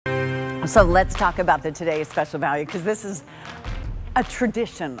So let's talk about the today's special value, because this is a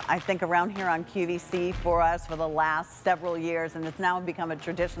tradition, I think, around here on QVC for us for the last several years, and it's now become a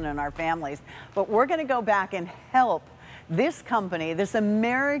tradition in our families. But we're going to go back and help this company, this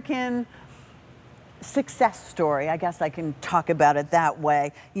American success story. I guess I can talk about it that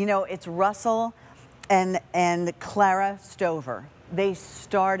way. You know, it's Russell and Clara Stover. They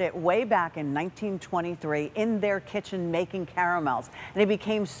started way back in 1923 in their kitchen making caramels. And they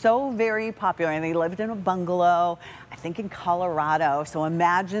became so very popular, and they lived in a bungalow, I think in Colorado. So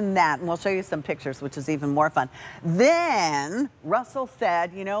imagine that, and we'll show you some pictures, which is even more fun. Then Russell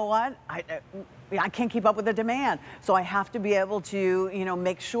said, you know what, I can't keep up with the demand, so I have to be able to, you know,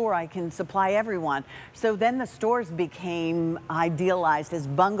 make sure I can supply everyone. So then the stores became idealized as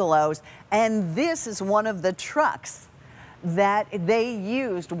bungalows, and this is one of the trucks that they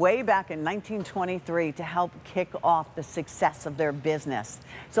used way back in 1923 to help kick off the success of their business.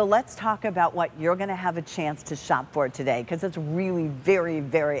 So let's talk about what you're going to have a chance to shop for today, because it's really very,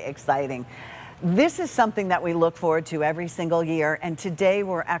 very exciting. This is something that we look forward to every single year, and today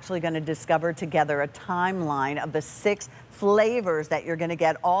we're actually going to discover together a timeline of the 6 flavors that you're going to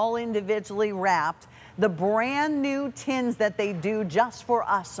get, all individually wrapped. The brand new tins that they do just for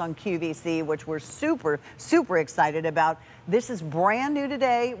us on QVC, which we're super, super excited about. This is brand new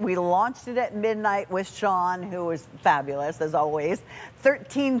today. We launched it at midnight with Sean, who is fabulous as always.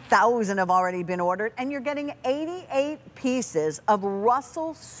 13,000 have already been ordered, and you're getting 88 pieces of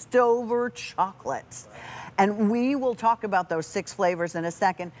Russell Stover chocolates. And we will talk about those 6 flavors in a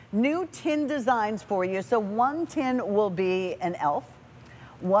second. New tin designs for you. So one tin will be an elf,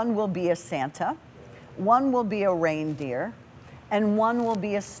 one will be a Santa, one will be a reindeer, and one will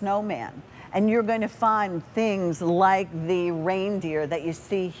be a snowman. And you're going to find things like the reindeer that you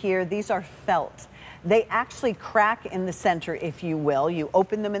see here. These are felt. They actually crack in the center, if you will. You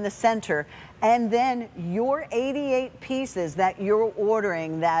open them in the center, and then your 88 pieces that you're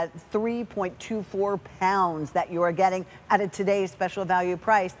ordering, that 3.24 pounds that you are getting at a today's special value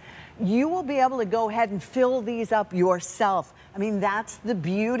price, you will be able to go ahead and fill these up yourself. I mean, that's the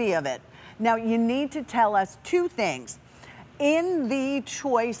beauty of it. Now, you need to tell us 2 things. In the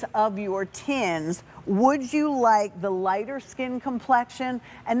choice of your tins, would you like the lighter skin complexion?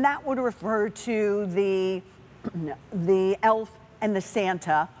 And that would refer to the elf and the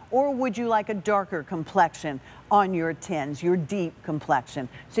Santa. Or would you like a darker complexion on your tins, your deep complexion?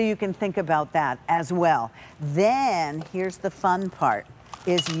 So you can think about that as well. Then here's the fun part,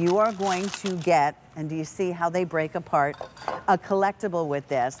 is you are going to get, and do you see how they break apart, a collectible with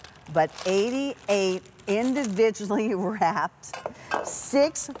this, but 88 individually wrapped,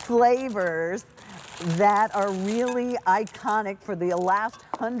 6 flavors that are really iconic for the last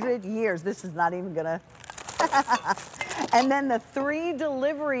 100 years. This is not even gonna. And then the 3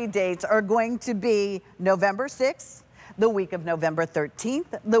 delivery dates are going to be November 6th, the week of November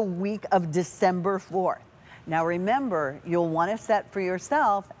 13th, the week of December 4th. Now remember, you'll want to set for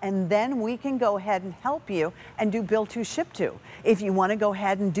yourself, and then we can go ahead and help you and do bill to ship to, if you want to go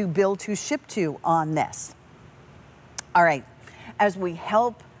ahead and do bill to ship to on this. All right, as we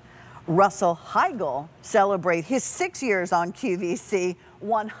help Russell Heigl celebrate his 6 years on QVC,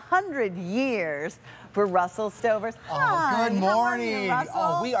 100 years for Russell Stover's. Hi, good morning.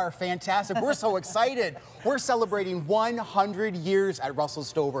 Russell? We are fantastic. We're so excited. We're celebrating 100 years at Russell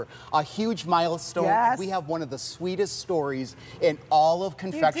Stover, a huge milestone. Yes. We have one of the sweetest stories in all of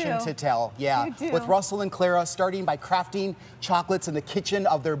confection to tell. Yeah, You do. with Russell and Clara, starting by crafting chocolates in the kitchen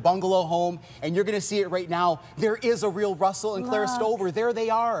of their bungalow home, and you're going to see it right now. There is a real Russell and Clara Stover. There they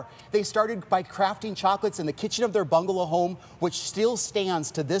are. They started by crafting chocolates in the kitchen of their bungalow home, which still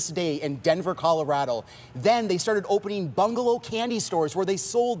stands to this day in Denver, Colorado. Then they started opening bungalow candy stores where they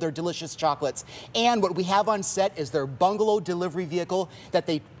sold their delicious chocolates. And what we have on set is their bungalow delivery vehicle that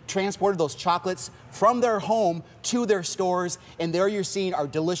they transported those chocolates from their home to their stores, and there you're seeing our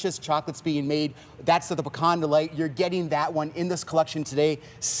delicious chocolates being made. That's the pecan delight. You're getting that one in this collection today.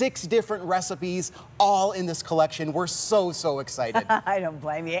 6 different recipes, all in this collection. We're so, so excited. I don't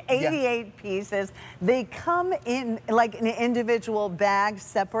blame you. 88 pieces. They come in like an individual bag,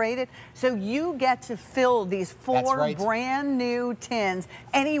 separated, so you get to fill these 4 brand new tins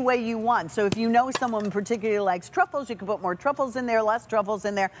any way you want. So if you know someone particularly likes truffles, you can put more truffles in there, less truffles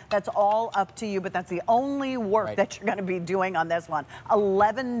in there. That's all up to you, but that's the only work that you're going to be doing on this one.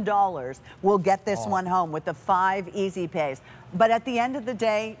 $11 will get this one home with the 5 easy pays. But at the end of the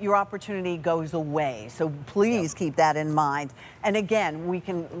day, your opportunity goes away. So please keep that in mind. And again, we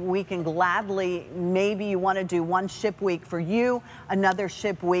can gladly, maybe you want to do one ship week for you, another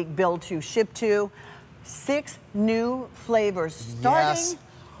ship week bill to ship to. 6 new flavors starting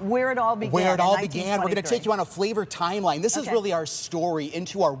where it all began. Where it all began. We're going to 1923. take you on a flavor timeline. This is Okay. really our story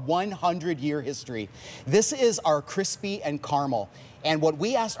into our 100-year history. This is our crispy and caramel. And what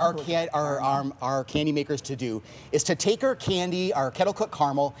we asked our candy makers to do is to take our candy, our kettle cooked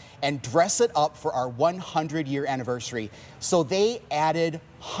caramel, and dress it up for our 100-year anniversary. So they added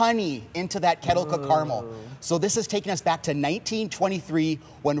honey into that kettle cooked caramel. So this is taking us back to 1923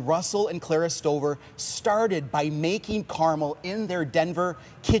 when Russell and Clara Stover started by making caramel in their Denver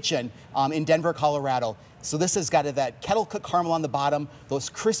kitchen in Denver, Colorado. So this has got that kettle cooked caramel on the bottom, those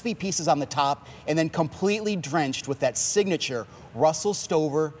crispy pieces on the top, and then completely drenched with that signature Russell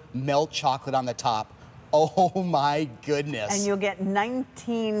Stover milk chocolate on the top. Oh my goodness. And you'll get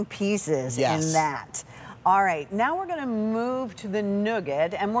 19 pieces Yes. in that. All right, now we're going to move to the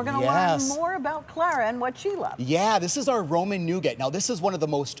nougat, and we're going to Yes. learn more about Clara and what she loves. Yeah, this is our Roman nougat. Now, this is one of the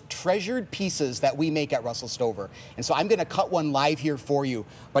most treasured pieces that we make at Russell Stover. And so I'm going to cut one live here for you.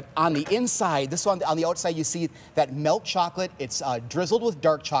 But on the inside, this one on the outside, you see that milk chocolate. It's drizzled with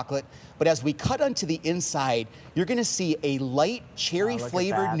dark chocolate. But as we cut onto the inside, you're going to see a light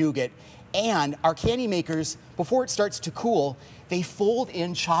cherry-flavored nougat. And our candy makers, before it starts to cool, they fold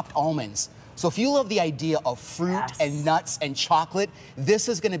in chopped almonds. So if you love the idea of fruit and nuts and chocolate, this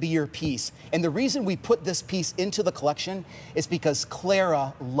is going to be your piece. And the reason we put this piece into the collection is because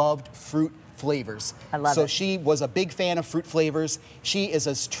Clara loved fruit flavors. I love it. So she was a big fan of fruit flavors. She is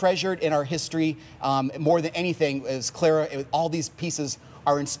as treasured in our history more than anything as Clara. All these pieces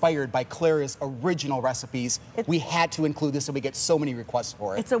are inspired by Clara's original recipes. We had to include this and we get so many requests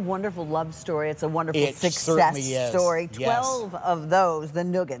for it. It's a wonderful love story. It's a wonderful success certainly is. story. Yes. 12 of those, the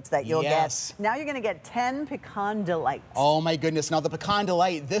nougats that you'll Yes. get. Now you're going to get 10 pecan delights. Oh my goodness. Now the pecan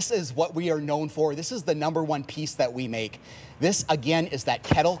delight, this is what we are known for. This is the #1 piece that we make. This again is that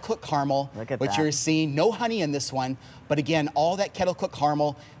kettle cooked caramel, Look at which that. you're seeing. No honey in this one, but again, all that kettle cooked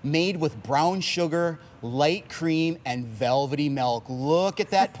caramel made with brown sugar, light cream, and velvety milk. Look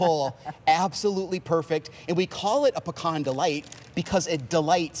at that pull. Absolutely perfect. And we call it a pecan delight because it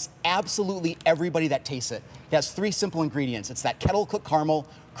delights absolutely everybody that tastes it. It has 3 simple ingredients. It's that kettle cooked caramel,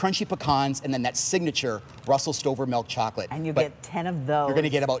 crunchy pecans, and then that signature Russell Stover milk chocolate. And you get 10 of those. You're going to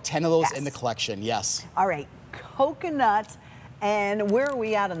get about 10 of those Yes. in the collection, yes. All right, coconut. And where are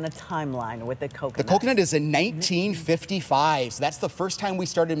we at on the timeline with the coconut? The coconut is in 1955. So that's the first time we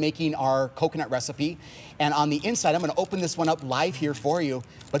started making our coconut recipe. And on the inside, I'm going to open this one up live here for you.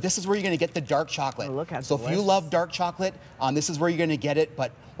 But this is where you're going to get the dark chocolate. Oh, look how so if you delicious. love dark chocolate, this is where you're going to get it.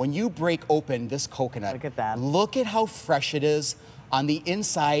 But when you break open this coconut, Look at that. Look at how fresh it is. On the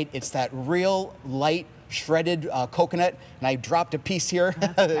inside, it's that real light, shredded coconut, and I dropped a piece here.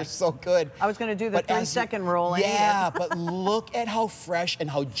 They're so good. I was going to do the But as 3-second roll. Yeah, but look at how fresh and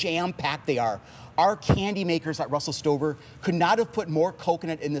how jam-packed they are. Our candy makers at Russell Stover could not have put more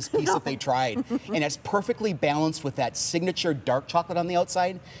coconut in this piece if they tried. And it's perfectly balanced with that signature dark chocolate on the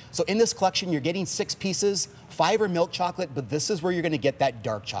outside. So in this collection, you're getting 6 pieces. 5 are milk chocolate, but this is where you're going to get that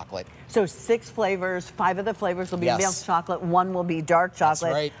dark chocolate. So 6 flavors, 5 of the flavors will be Yes. milk chocolate, 1 will be dark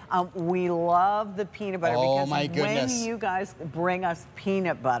chocolate. That's right. We love the peanut butter Oh, because my goodness. when you guys bring us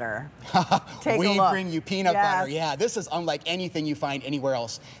peanut butter, take a We look. bring you peanut Yes. butter. Yeah, this is unlike anything you find anywhere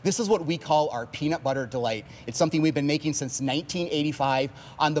else. This is what we call our peanut butter delight. It's something we've been making since 1985.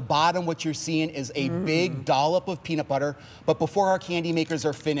 On the bottom, what you're seeing is a big dollop of peanut butter. But before our candy makers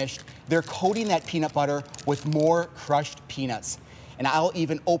are finished, they're coating that peanut butter with more crushed peanuts. And I'll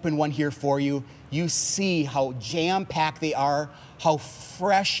even open one here for you. You see how jam-packed they are, how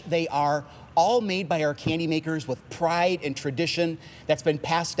fresh they are, all made by our candy makers with pride and tradition that's been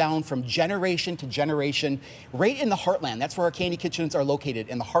passed down from generation to generation, right in the heartland. That's where our candy kitchens are located,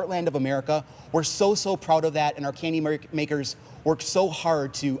 in the heartland of America. We're so, so proud of that, and our candy makers work so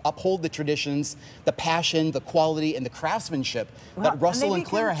hard to uphold the traditions, the passion, the quality, and the craftsmanship that Russell and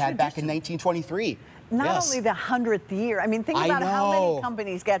Clara had back in 1923. Not only the 100th year. I mean, think I about how many know.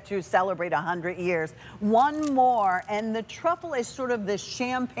 companies get to celebrate 100 years. One more, and the truffle is sort of the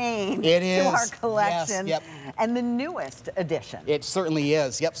champagne It to our is. collection. Yes, yep. And the newest addition. It certainly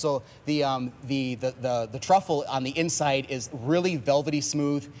is. Yep. So the truffle on the inside is really velvety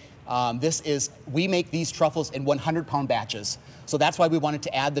smooth. We make these truffles in 100-pound batches. So that's why we wanted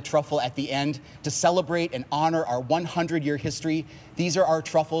to add the truffle at the end to celebrate and honor our 100-year history. These are our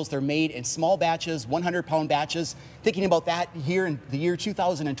truffles. They're made in small batches, 100-pound batches. Thinking about that here in the year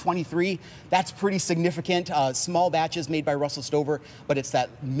 2023, that's pretty significant. Small batches made by Russell Stover, but it's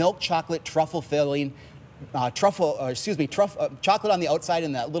that milk chocolate truffle filling, chocolate on the outside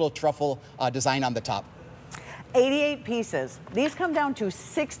and that little truffle design on the top. 88 pieces. These come down to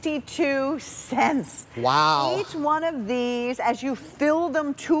 62 cents. Wow. Each one of these, as you fill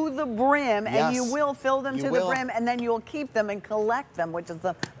them to the brim, and you will fill them to the brim, and then you'll keep them and collect them, which is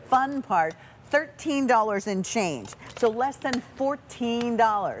the fun part. $13 and change, so less than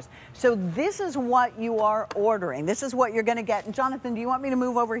 $14. So this is what you are ordering. This is what you're going to get. And Jonathan, do you want me to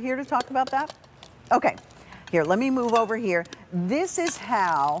move over here to talk about that? Okay, here, let me move over here. This is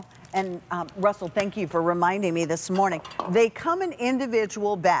how, and Russell, thank you for reminding me this morning. They come in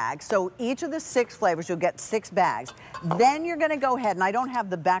individual bags, so each of the 6 flavors, you'll get 6 bags. Then you're going to go ahead, and I don't have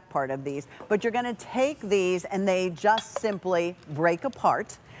the back part of these, but you're going to take these and they just simply break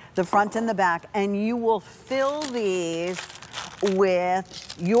apart, the front and the back, and you will fill these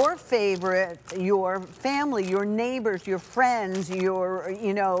with your favorite, your family, your neighbors, your friends, your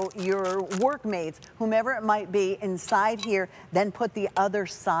workmates, whomever it might be inside here, then put the other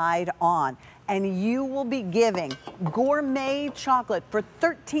side on. And you will be giving gourmet chocolate for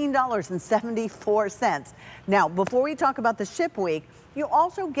 $13.74. Now, before we talk about the ship week, you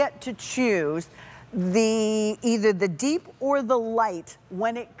also get to choose either the deep or the light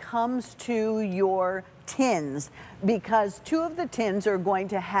when it comes to your tins, because 2 of the tins are going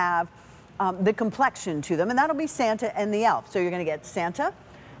to have the complexion to them, and that'll be Santa and the elf. So you're going to get Santa,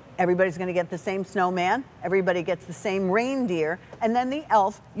 everybody's going to get the same snowman, everybody gets the same reindeer, and then the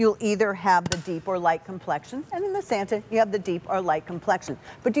elf, you'll either have the deep or light complexion, and in the Santa, you have the deep or light complexion.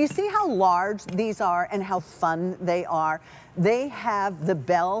 But do you see how large these are and how fun they are? They have the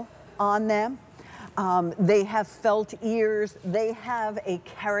bell on them. They have felt ears, they have a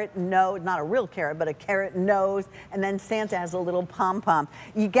carrot nose, not a real carrot, but a carrot nose, and then Santa has a little pom-pom.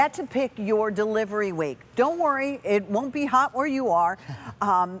 You get to pick your delivery week. Don't worry, it won't be hot where you are,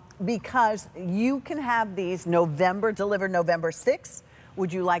 because you can have these delivered November 6th.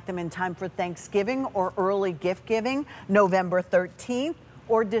 Would you like them in time for Thanksgiving or early gift giving, November 13th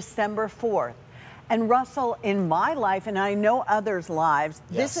or December 4th? And Russell, in my life, and I know others' lives,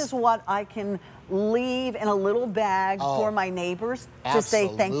 this is what I can leave in a little bag for my neighbors to say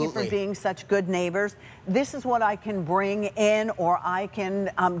thank you for being such good neighbors. This is what I can bring in, or I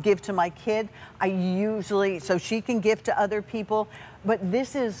can give to my kid. So she can give to other people. But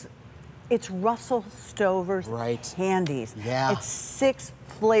it's Russell Stover's candies. Yeah. It's 6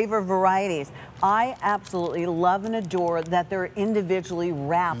 flavor varieties. I absolutely love and adore that they're individually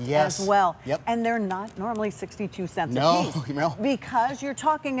wrapped as well. Yep. And they're not normally 62 cents a piece. No. Because you're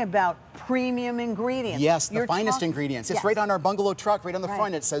talking about premium ingredients. Yes, the finest ingredients. It's right on our bungalow truck, right on the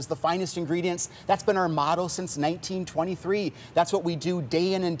front. It says the finest ingredients. That's been our motto since 1923. That's what we do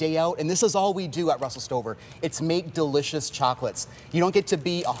day in and day out. And this is all we do at Russell Stover. It's make delicious chocolates. You don't get to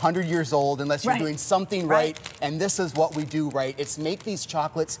be 100 years old unless you're doing something right. And this is what we do right. It's make these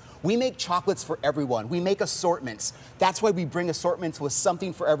chocolates. We make chocolates for everyone. We make assortments. That's why we bring assortments with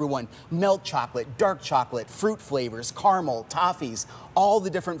something for everyone. Milk chocolate, dark chocolate, fruit flavors, caramel, toffees, all the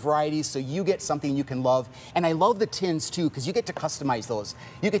different varieties, so you get something you can love. And I love the tins too, because you get to customize those.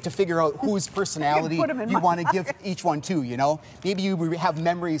 You get to figure out whose personality you want to give each one to, you know? Maybe you have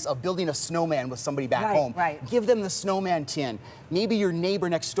memories of building a snowman with somebody back home. Give them the snowman tin. Maybe your neighbor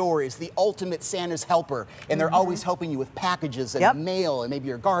next door is the ultimate Santa's helper, and they're always helping you with packages and mail and maybe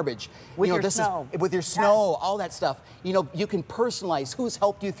your garbage. With your snow. With your snow, all that stuff. You know, you can personalize who's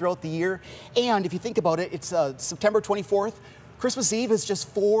helped you throughout the year. And if you think about it, it's September 24th. Christmas Eve is just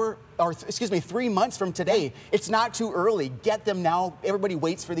 3 months from today. It's not too early. Get them now. Everybody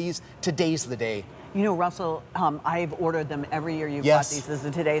waits for these. Today's the day. You know, Russell, I've ordered them every year. You've bought these. This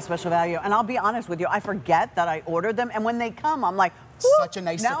is today's special value. And I'll be honest with you, I forget that I ordered them. And when they come, I'm like, such a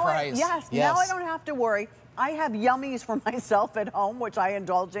nice surprise. Now I don't have to worry. I have yummies for myself at home, which I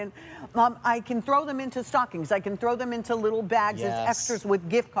indulge in. I can throw them into stockings. I can throw them into little bags as extras with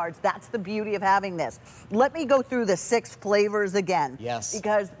gift cards. That's the beauty of having this. Let me go through the 6 flavors again. Yes.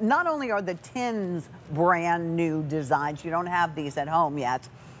 Because not only are the tins brand new designs, you don't have these at home yet,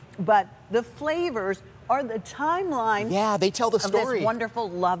 but the flavors are the timeline. Yeah, they tell the story. Of this wonderful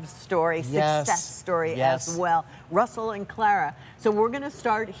love story, success story as well. Russell and Clara. So we're going to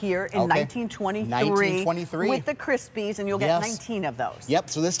start here in 1923 with the Crispies, and you'll get 19 of those. Yep,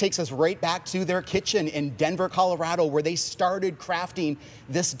 so this takes us right back to their kitchen in Denver, Colorado, where they started crafting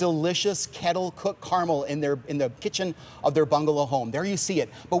this delicious kettle cooked caramel in the kitchen of their bungalow home. There you see it.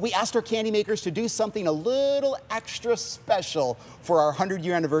 But we asked our candy makers to do something a little extra special for our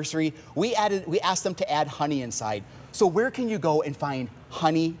 100-year anniversary. We asked them to add honey inside. So where can you go and find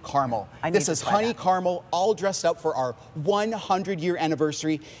honey caramel? This is honey caramel, all dressed up for our 100-year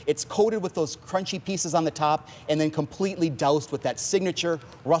anniversary. It's coated with those crunchy pieces on the top and then completely doused with that signature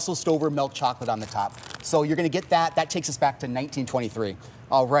Russell Stover milk chocolate on the top. So you're gonna get that. That takes us back to 1923.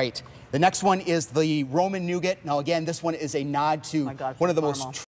 All right. The next one is the Roman nougat. Now again, this one is a nod to one of the most